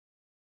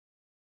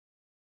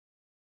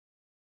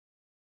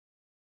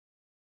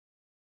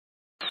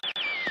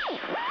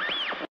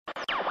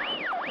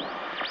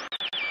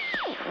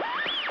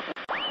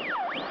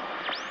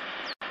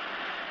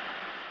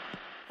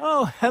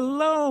Well,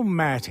 hello,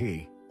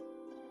 Matty.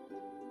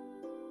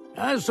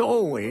 As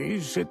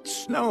always,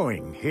 it's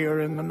snowing here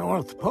in the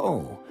North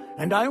Pole,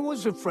 and I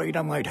was afraid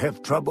I might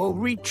have trouble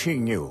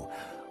reaching you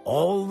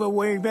all the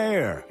way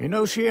there in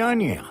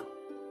Oceania.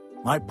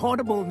 My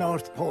portable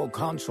North Pole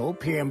console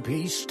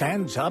PMP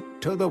stands up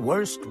to the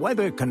worst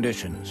weather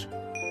conditions.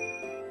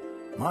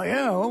 My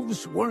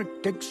elves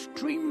worked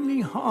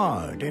extremely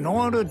hard in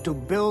order to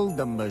build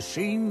a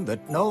machine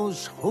that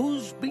knows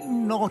who's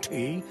been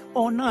naughty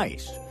or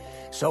nice.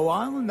 So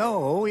I'll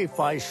know if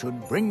I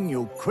should bring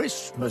you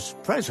Christmas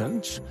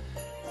presents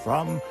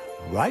from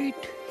right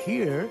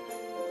here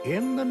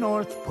in the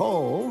North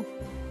Pole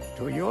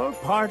to your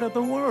part of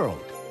the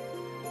world,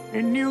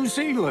 in New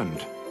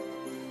Zealand.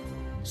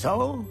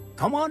 So,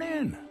 come on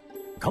in.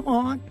 Come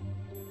on.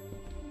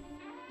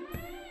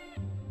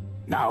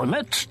 Now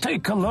let's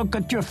take a look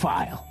at your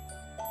file.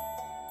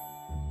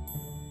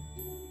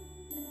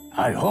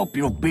 I hope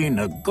you've been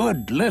a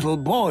good little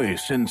boy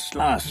since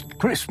last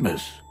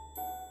Christmas.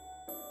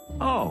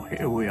 Oh,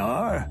 here we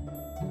are.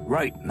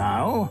 Right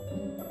now,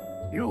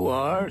 you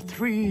are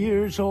 3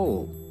 years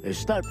old.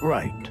 Is that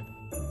right?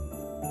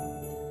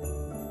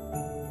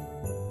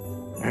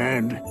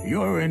 And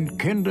you're in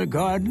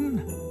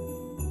kindergarten?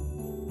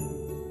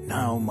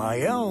 Now,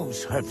 my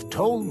elves have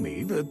told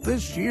me that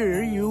this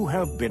year you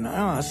have been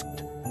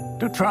asked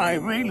to try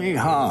really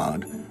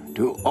hard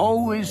to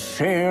always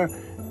share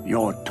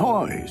your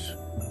toys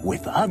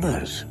with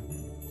others.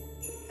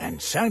 And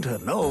Santa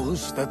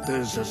knows that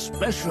there's a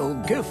special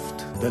gift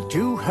that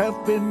you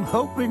have been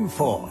hoping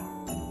for.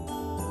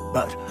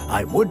 But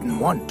I wouldn't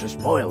want to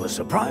spoil the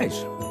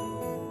surprise.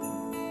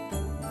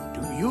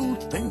 Do you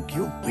think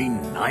you've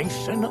been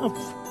nice enough?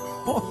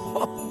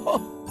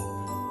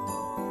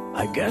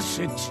 I guess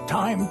it's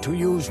time to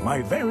use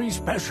my very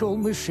special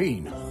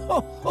machine.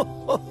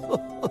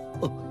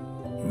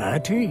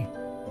 Matty,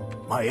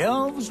 my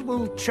elves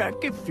will check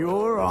if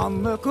you're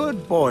on the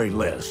good boy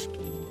list.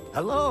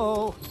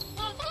 Hello?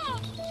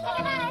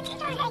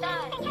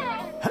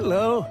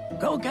 Hello,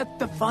 go get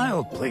the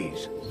file,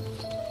 please.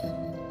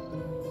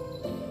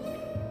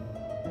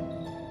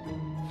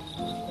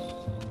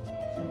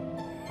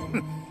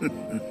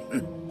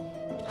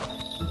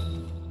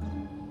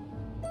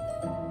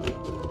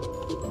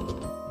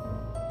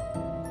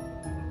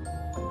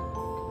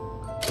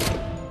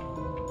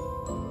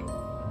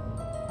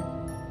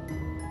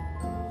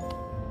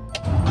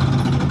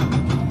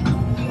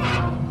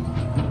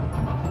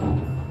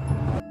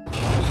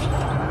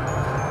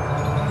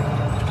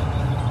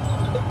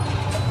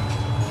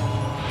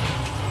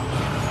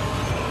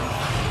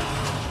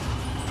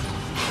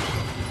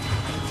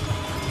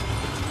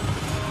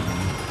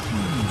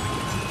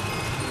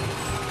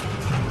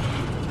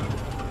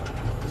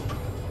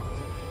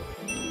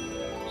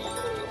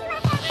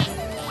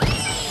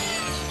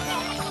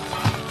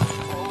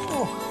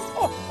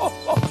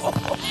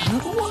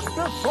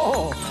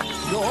 Wonderful!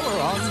 You're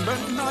on the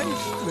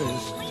nice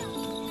list.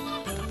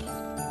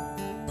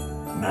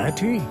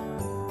 Matty,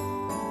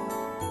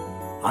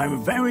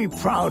 I'm very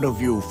proud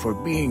of you for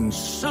being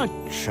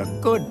such a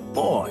good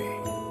boy.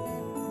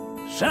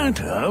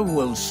 Santa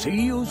will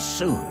see you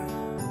soon.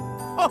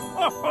 Ho,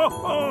 ho, ho,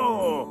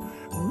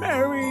 ho!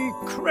 Merry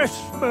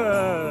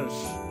Christmas!